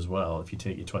also as well, if you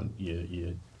take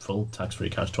your full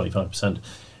tax-free cash 25%.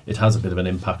 It has a bit of an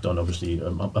impact on, obviously,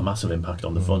 a massive impact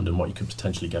on the fund and what you could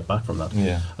potentially get back from that.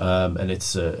 Yeah. And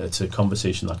it's a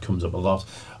conversation that comes up a lot.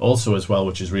 Also, as well,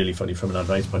 which is really funny from an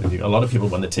advice point of view, a lot of people,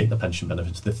 when they take the pension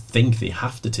benefits, they think they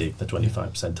have to take the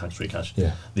 25% tax-free cash.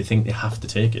 Yeah. They think they have to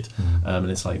take it.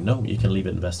 And it's like, no, you can leave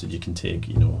it invested. You can take,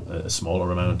 a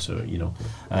smaller amount, or,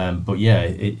 but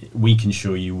yeah, we can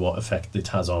show you what effect it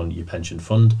has on your pension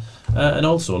fund, and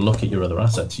also look at your other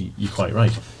assets. You're quite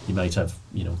right. You might have,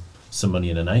 some money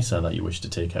in an ISA that you wish to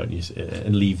take out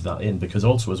and leave that in, because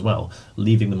also as well,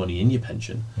 leaving the money in your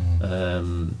pension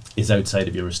is outside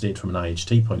of your estate from an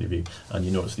IHT point of view, and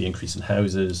you notice the increase in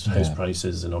house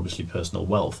prices and obviously personal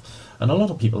wealth, and a lot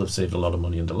of people have saved a lot of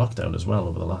money under lockdown as well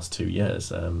over the last 2 years.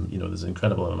 There's an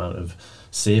incredible amount of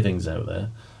savings out there,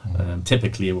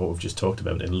 typically what we've just talked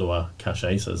about in lower cash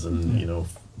ISAs and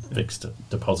fixed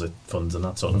deposit funds and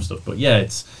that sort of stuff. But yeah,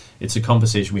 it's a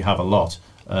conversation we have a lot.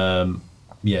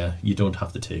 Yeah, you don't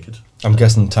have to take it. I'm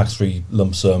guessing tax-free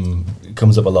lump sum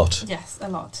comes up a lot. Yes, a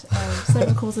lot.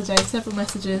 Several calls a day, several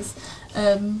messages,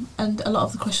 and a lot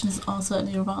of the questions are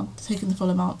certainly around taking the full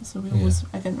amount. So we always,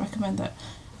 again, recommend that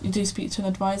you do speak to an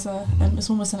advisor. It's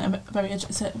almost a very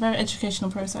educational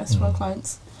process for our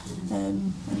clients,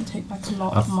 and we take back a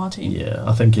lot from our team. Yeah,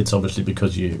 I think it's obviously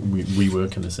because we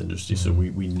work in this industry, so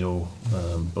we know.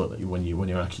 But when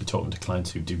you're actually talking to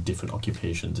clients who do different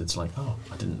occupations, it's like, oh,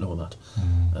 I didn't know that.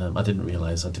 I didn't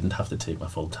realise I didn't have to take my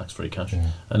full tax-free cash.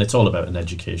 And it's all about an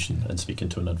education and speaking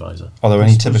to an advisor. Are there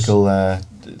any typical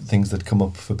things that come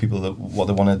up for people that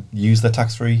they want to use their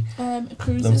tax-free?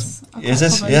 Cruises. Is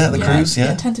it? Yeah, the cruise.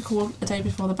 Yeah. They tend to call a day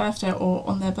before their birthday or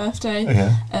on their birthday,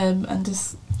 and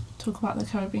just talk about the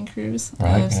Caribbean cruise.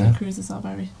 Right, so cruises are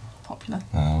very popular.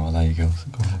 Oh, well, there you go.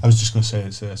 I was just going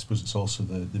to say, I suppose it's also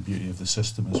the beauty of the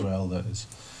system as well, that is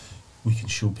we can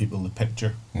show people the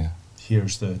picture. Yeah.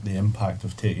 Here's the impact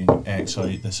of taking X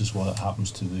out, this is what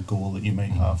happens to the goal that you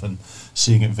might have, and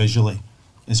seeing it visually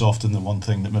is often the one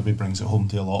thing that maybe brings it home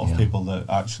to a lot of people, that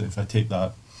actually if I take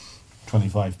that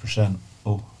 25%,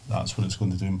 that's what it's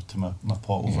going to do to my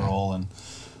pot overall, and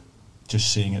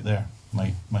just seeing it there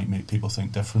might make people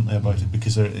think differently about it,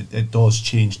 because it does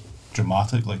change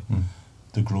dramatically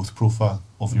the growth profile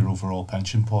of your overall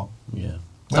pension pot. Yeah.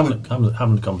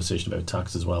 Having a conversation about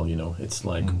tax as well, it's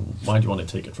like, why do you want to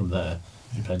take it from there,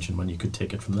 your pension, when you could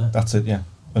take it from there? That's it, yeah.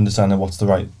 Understanding what's if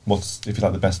you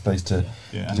like, the best place to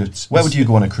do it. Where would you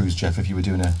go on a cruise, Jeff, if you were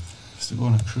doing to go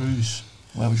on a cruise?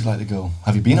 Where would you like to go?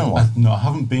 Have you been on one? No, I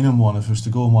haven't been on one. If I was to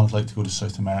go on one, I'd like to go to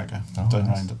South America, down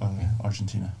around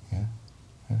Argentina. Yeah.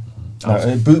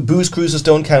 No, booze cruises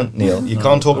don't count, Neil. You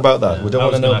can't talk about that. We don't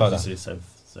want to know about that.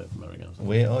 South America.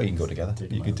 You can go together.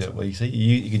 You could do it. Well, you see,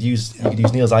 you could use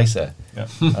Neil's ISA. Yeah.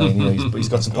 I mean, he's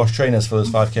got some posh trainers for those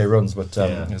 5k runs, but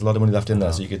there's a lot of money left in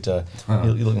there, so you could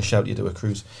you'll shout you to a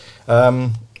cruise.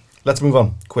 Let's move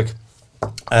on quick.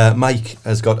 Mike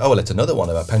has got it's another one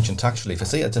about pension tax relief. I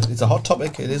see it's a hot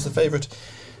topic. It is a favourite.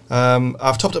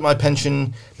 I've topped up my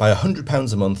pension by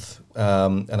 £100 a month,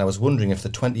 and I was wondering if the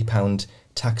 £20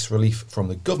 tax relief from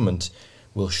the government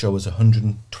will show us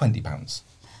 £120.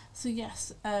 So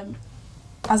yes,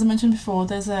 as I mentioned before,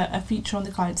 there's a feature on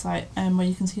the client site where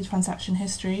you can see transaction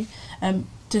history.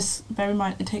 Just bear in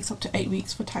mind, it takes up to 8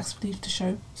 weeks for tax relief to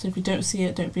show. So if you don't see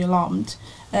it, don't be alarmed.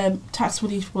 Tax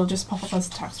relief will just pop up as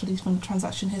tax relief from the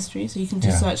transaction history. So you can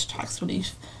just search tax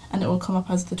relief and it will come up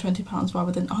as the £20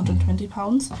 rather than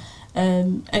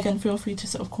 £120. Again, feel free to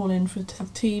sort of call in to the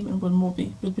team, and we'll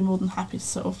be more than happy to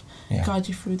sort of guide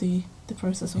you through the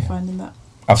process of finding that.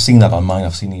 I've seen that on mine.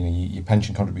 I've seen your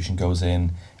pension contribution goes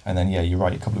in, and then you're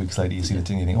right. A couple of weeks later, you see the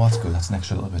thing, you think, that's good. That's an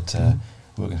extra little bit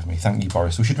working for me. Thank you,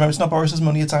 Boris. We should remember it's not Boris's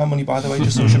money, it's our money, by the way,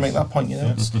 just so we should make that point, you know.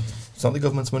 It's not the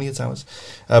government's money, it's ours.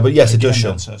 But yes, it does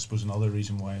show. That's, I suppose, another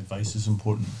reason why advice is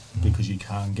important, because you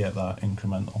can get that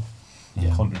incremental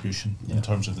contribution in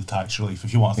terms of the tax relief.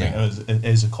 If you want to think it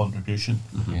is a contribution,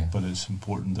 but it's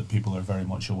important that people are very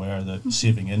much aware that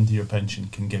saving into your pension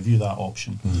can give you that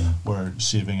option, where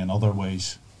saving in other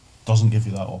ways doesn't give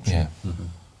you that option.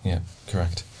 Yeah,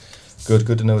 correct. Good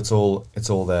to know it's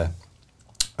all there.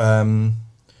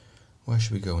 Where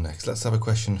should we go next? Let's have a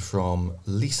question from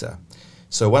Lisa.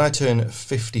 So when I turn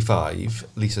 55,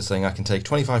 Lisa's saying I can take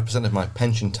 25% of my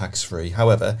pension tax-free.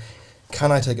 However,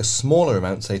 can I take a smaller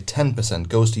amount, say 10%,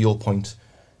 goes to your point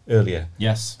earlier?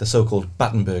 Yes. The so-called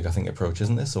Battenberg, I think, approach,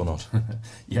 isn't this, or not?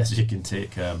 Yes, you can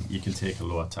take a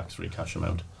lower tax-free cash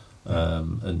amount.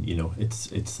 And, you know, it's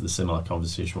the similar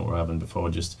conversation what we're having before,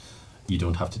 just you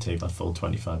don't have to take that full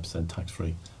 25%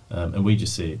 tax-free. And we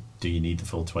just say, do you need the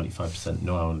full 25%?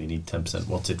 No, I only need 10%.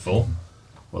 What's it for?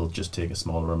 Well, just take a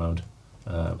smaller amount.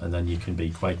 And then you can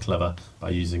be quite clever by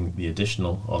using the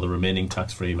additional or the remaining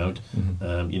tax-free amount,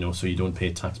 you know, so you don't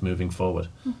pay tax moving forward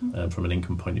from an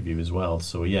income point of view as well.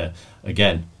 So, yeah,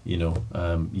 again, you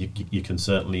know, you can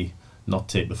certainly not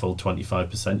take the full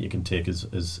 25%. You can take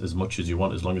as much as you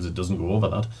want as long as it doesn't go over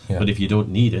that. Yeah. But if you don't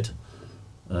need it,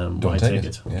 why take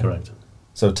it? Yeah. Correct.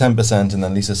 So 10%, and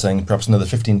then Lisa's saying perhaps another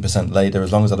 15% later,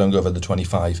 as long as I don't go over the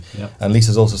 25. Yep. And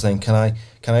Lisa's also saying, can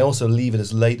I also leave it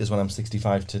as late as when I'm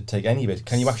 65 to take any of it?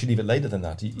 Can you actually leave it later than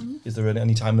that? Is there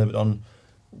any time limit on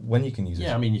when you can use it?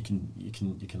 Yeah, I mean,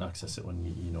 you can access it when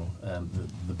you know.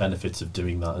 The benefits of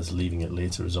doing that as leaving it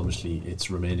later is obviously it's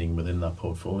remaining within that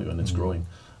portfolio and it's growing.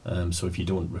 So if you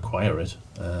don't require it,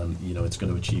 you know, it's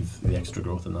going to achieve the extra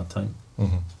growth in that time.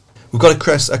 We've got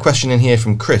a question in here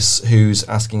from Chris, who's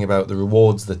asking about the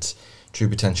rewards that True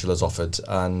Potential has offered,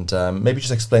 and maybe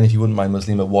just explain, if you wouldn't mind,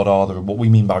 Muslima, what we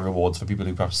mean by rewards for people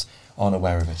who perhaps aren't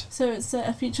aware of it. So it's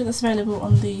a feature that's available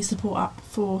on the support app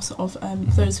for sort of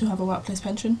those who have a workplace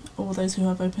pension or those who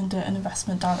have opened an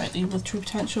investment directly with True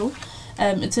Potential.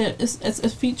 It's a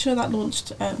feature that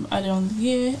launched earlier on in the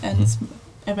year, and it's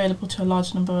available to a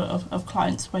large number of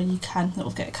clients, where you can sort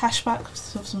of get cash back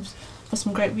for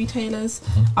some great retailers.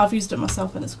 I've used it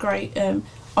myself and it's great. On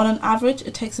an average,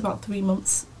 it takes about 3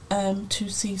 months to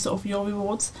see sort of your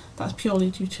rewards. That's purely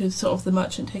due to sort of the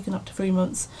merchant taking up to 3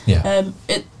 months.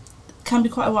 It can be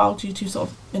quite a while due to sort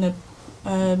of, you know,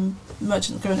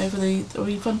 merchants going over the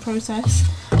refund process.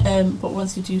 But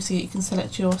once you do see it, you can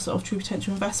select your sort of True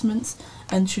Potential investments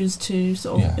and choose to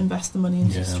sort of invest the money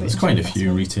into straight. There's quite a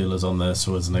few retailers on there.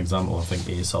 So as an example, I think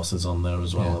ASOS is on there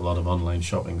as well. A lot of online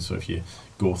shopping. So if you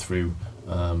go through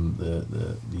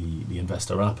the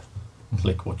investor app,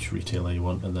 click which retailer you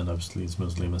want, and then obviously, as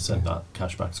Muslima said, that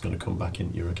cashback's going to come back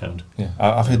into your account. Yeah,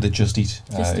 I've heard that Just Eat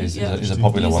is a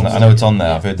popular one. I know it's on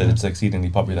there. I've heard that it's exceedingly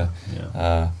popular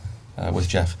with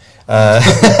Jeff.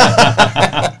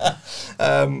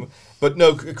 But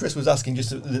no, Chris was asking just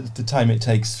the time it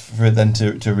takes for it then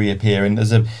to reappear, and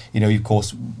there's of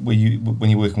course, when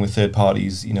you're working with third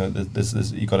parties, you know,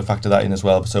 there's you've got to factor that in as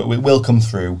well. So it will come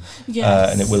through,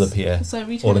 and it will appear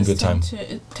all in good time.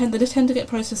 They tend to get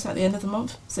processed at the end of the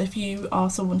month. So if you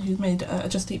are someone who's made a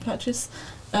Just Eat purchase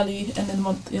early in the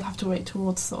month, you'll have to wait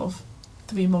towards sort of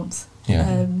 3 months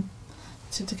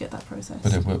to get that process.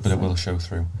 But it will show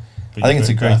through. But I think it's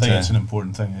a great. I think it's an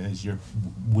important thing.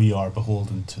 We are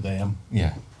beholden to them.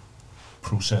 Yeah.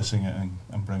 Processing it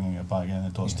and bringing it back in.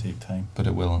 It does take time. But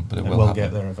it will. It will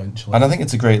get there eventually. And I think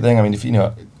it's a great thing. I mean, if you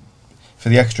know, for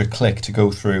the extra click to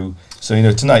go through. So, you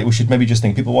know, tonight we should maybe just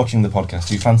think, people watching the podcast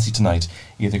who fancy tonight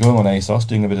either going on ASOS,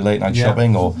 doing a bit of late night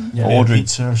shopping, or ordering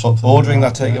pizza or something, ordering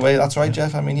that takeaway. That's right,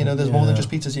 Jeff. I mean, you know, there's more than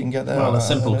just pizzas you can get there. Well, a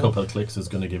simple couple of clicks is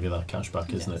going to give you that cash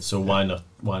back, isn't it? So why not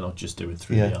just do it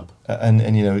through the app?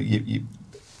 And you know, you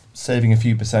saving a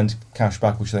few percent cash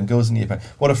back, which then goes into your account.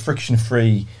 What a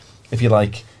friction-free, if you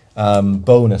like,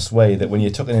 bonus way that when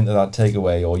you're tucking into that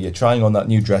takeaway, or you're trying on that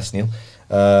new dress, Neil,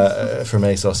 from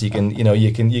ASOS, you can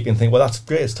think, well, that's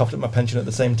great, it's topped up my pension at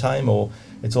the same time, or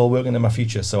it's all working in my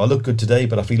future. So I look good today,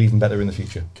 but I feel even better in the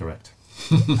future. Correct.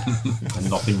 And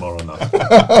nothing more on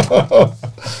that.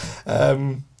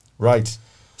 Right.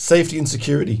 Safety and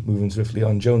security, moving swiftly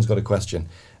on. Joan's got a question.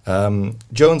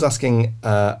 Joan's asking,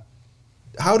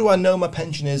 how do I know my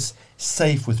pension is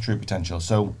safe with True Potential?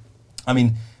 So, I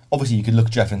mean, obviously you could look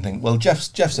at Jeff and think, well,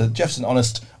 Jeff's an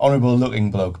honest, honourable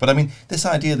looking bloke. But I mean, this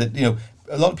idea that, you know,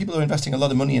 a lot of people are investing a lot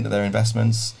of money into their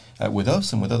investments with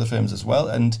us and with other firms as well.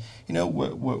 And, you know,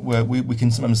 we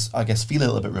can sometimes, I guess, feel a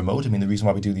little bit remote. I mean, the reason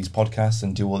why we do these podcasts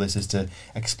and do all this is to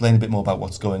explain a bit more about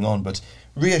what's going on. But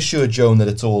reassure Joan that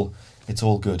it's all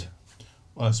good.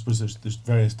 Well, I suppose there's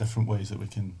various different ways that we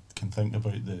can think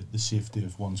about the safety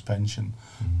of one's pension,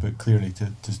 but clearly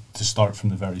to start from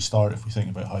the very start, if we think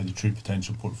about how the True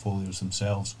Potential portfolios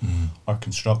themselves are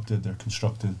constructed, they're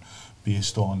constructed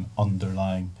based on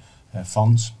underlying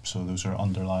funds. So those are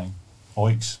underlying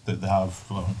OICs that they have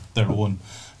their own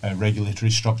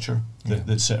regulatory structure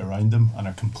that sit around them and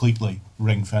are completely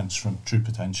ring fenced from True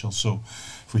Potential. So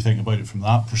if we think about it from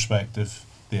that perspective,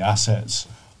 the assets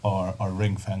are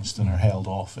ring fenced and are held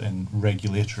off in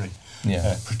regulatory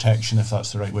protection, if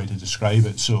that's the right way to describe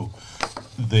it. So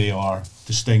they are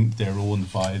distinct, they're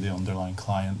owned by the underlying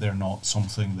client, they're not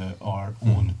something that are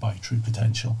owned by True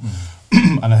Potential.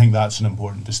 And I think that's an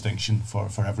important distinction for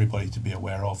everybody to be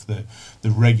aware of. The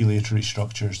regulatory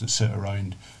structures that sit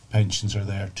around pensions are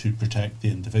there to protect the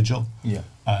individual,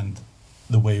 and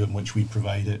the way in which we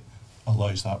provide it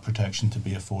allows that protection to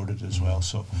be afforded as well.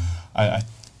 So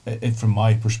from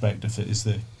my perspective, it is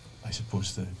I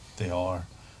suppose they are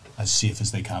as safe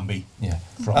as they can be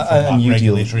from that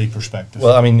regulatory perspective.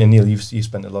 Well, I mean, Neil, you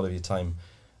spent a lot of your time,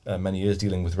 many years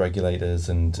dealing with regulators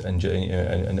and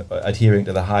adhering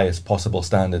to the highest possible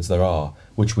standards there are,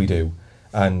 which we do.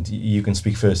 And you can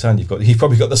speak firsthand. You've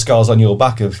probably got the scars on your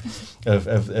back of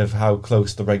how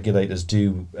close the regulators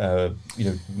do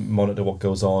monitor what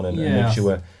goes on and make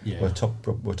sure we're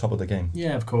top of the game.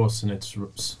 Yeah, of course, and it's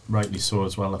rightly so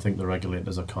as well. I think the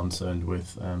regulators are concerned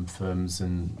with firms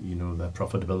and their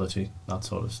profitability, that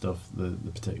sort of stuff.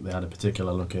 They had a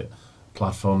particular look at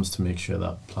platforms to make sure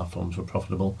that platforms were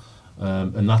profitable.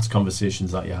 And that's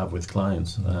conversations that you have with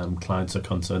clients. Clients are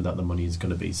concerned that the money is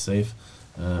going to be safe.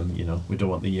 We don't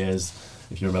want the years,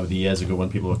 if you remember the years ago when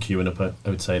people were queuing up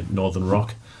outside Northern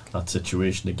Rock, that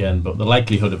situation again. But the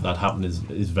likelihood of that happening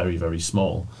is very, very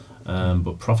small.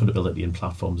 But profitability in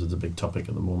platforms is a big topic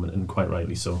at the moment, and quite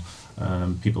rightly so.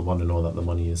 People want to know that the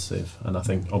money is safe. And I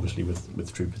think obviously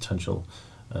with True Potential,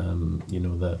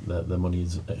 the money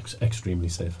is extremely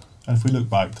safe. And if we look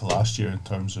back to last year in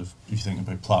terms of, if you think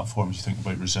about platforms, you think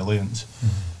about resilience,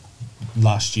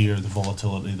 last year the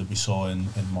volatility that we saw in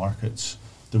markets,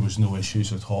 there was no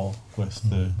issues at all with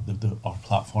our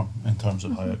platform in terms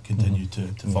of how it continued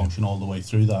to function all the way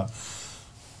through that.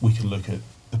 We can look at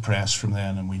the press from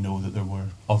then and we know that there were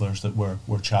others that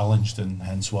were challenged, and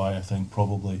hence why I think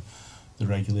probably the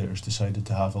regulators decided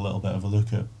to have a little bit of a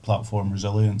look at platform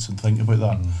resilience and think about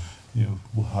that.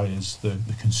 How is the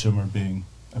consumer being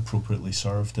appropriately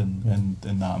served in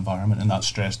that environment, in that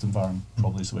stressed environment,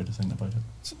 probably is the way to think about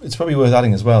it. It's probably worth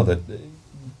adding as well that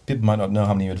people might not know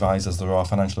how many advisors there are,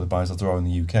 financial advisors there are in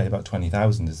the UK. About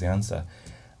 20,000 is the answer,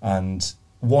 and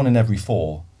 1 in every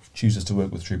 4 chooses to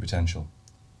work with True Potential,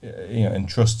 and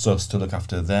trusts us to look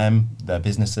after them, their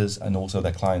businesses, and also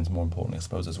their clients, more importantly, I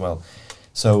suppose, as well.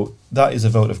 So that is a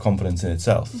vote of confidence in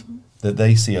itself, that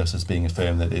they see us as being a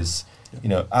firm that is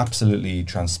absolutely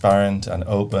transparent and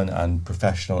open and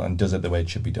professional and does it the way it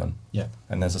should be done. Yeah.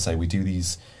 And as I say, we do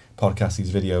these podcasts,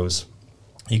 these videos.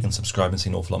 You can subscribe and see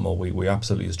an awful lot more. We're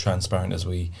absolutely as transparent as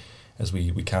we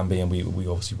can be, and we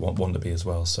obviously want to be as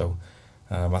well. So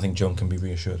I think John can be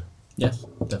reassured. Yes,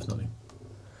 definitely.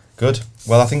 Good.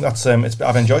 Well, I think that's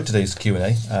I've enjoyed today's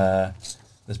Q&A.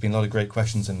 There's been a lot of great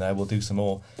questions in there. We'll do some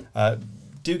more.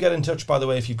 Do get in touch, by the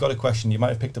way, if you've got a question. You might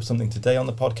have picked up something today on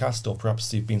the podcast, or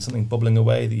perhaps you've been something bubbling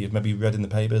away that you've maybe read in the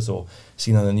papers or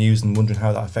seen on the news and wondering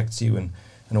how that affects you and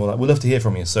all that. We'd love to hear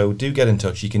from you. So do get in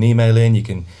touch. You can email in. You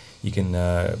can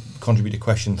contribute a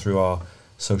question through our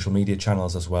social media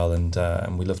channels as well, and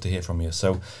we'd love to hear from you.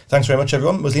 So thanks very much,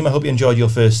 everyone. Muslim, I hope you enjoyed your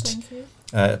first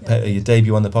your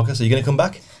debut on the podcast. Are you going to come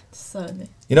back? Certainly.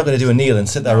 You're not going to do a Neil and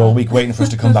sit there all week waiting for us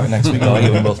to come back next week, are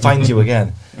you? And we'll find you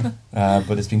again.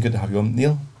 But it's been good to have you on.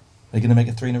 Neil, are you going to make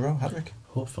it 3 in a row, Hadrick?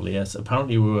 Hopefully, yes.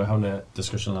 Apparently we were having a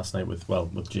discussion last night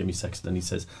with Jamie Sexton, and he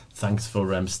says, thanks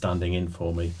for standing in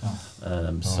for me.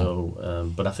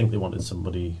 But I think they wanted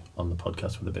somebody on the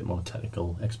podcast with a bit more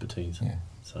technical expertise. Yeah.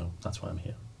 So that's why I'm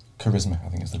here. Charisma, I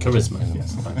think is the word. Charisma,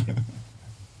 yes. Thank you.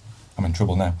 I'm in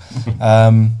trouble now.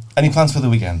 Any plans for the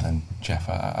weekend then, Jeff?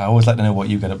 I always like to know what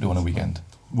you get up to on a weekend.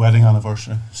 Wedding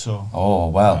anniversary, so... Oh,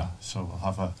 well. So we'll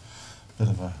have a bit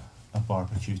of a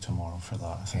barbecue tomorrow for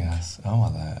that, I think. Yes. Oh,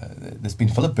 well, it's been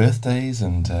full of birthdays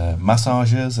and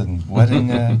massages and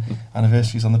wedding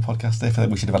anniversaries on the podcast day. I feel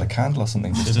like we should have had a candle or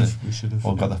something. We should have.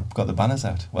 Or got the banners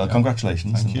out. Well,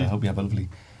 congratulations. Thank you. I hope you have a lovely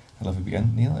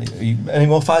weekend. Neil, any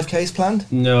more 5Ks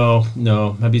planned? No.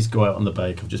 Maybe just go out on the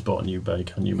bike. I've just bought a new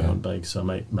mountain bike, so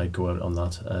I might go out on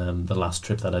that. The last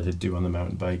trip that I did do on the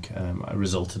mountain bike, I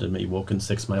resulted in me walking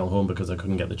 6 mile home because I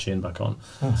couldn't get the chain back on.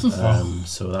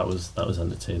 So that was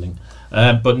entertaining.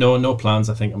 But no plans.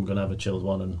 I think I'm going to have a chilled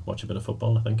one and watch a bit of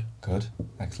football, I think. Good,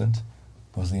 excellent.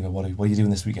 Rosalina, what are you doing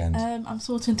this weekend? I'm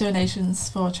sorting donations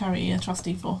for a charity, a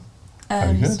trustee for.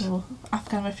 Very good. So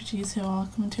Afghan refugees who are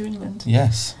coming to England.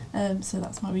 Yes. So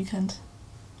that's my weekend.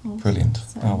 Brilliant.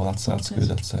 So Oh well, that's sorted. good.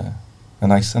 That's a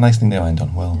nice thing to end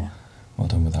on. Well, Yeah. well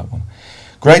done with that one.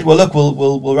 Great. Well, look,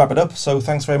 we'll wrap it up. So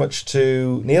thanks very much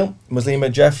to Neil,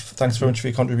 Muslima, Jeff. Thanks very much for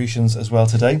your contributions as well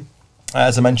today.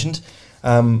 As I mentioned,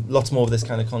 lots more of this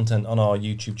kind of content on our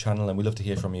YouTube channel, and we love to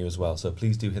hear from you as well. So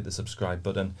please do hit the subscribe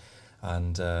button,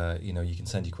 and you can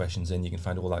send your questions in. You can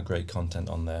find all that great content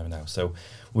on there now. So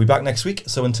we'll be back next week.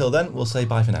 So until then, we'll say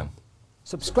bye for now.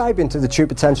 Subscribing to the True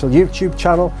Potential YouTube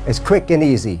channel is quick and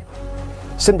easy.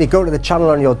 Simply go to the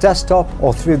channel on your desktop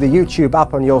or through the YouTube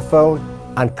app on your phone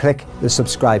and click the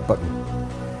subscribe button.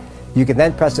 You can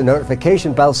then press the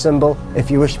notification bell symbol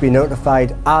if you wish to be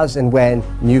notified as and when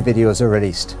new videos are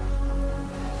released.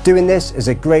 Doing this is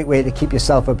a great way to keep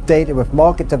yourself updated with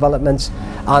market developments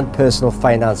and personal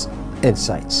finance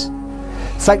insights.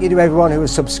 Thank you to everyone who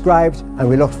has subscribed, and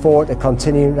we look forward to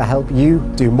continuing to help you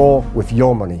do more with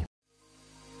your money.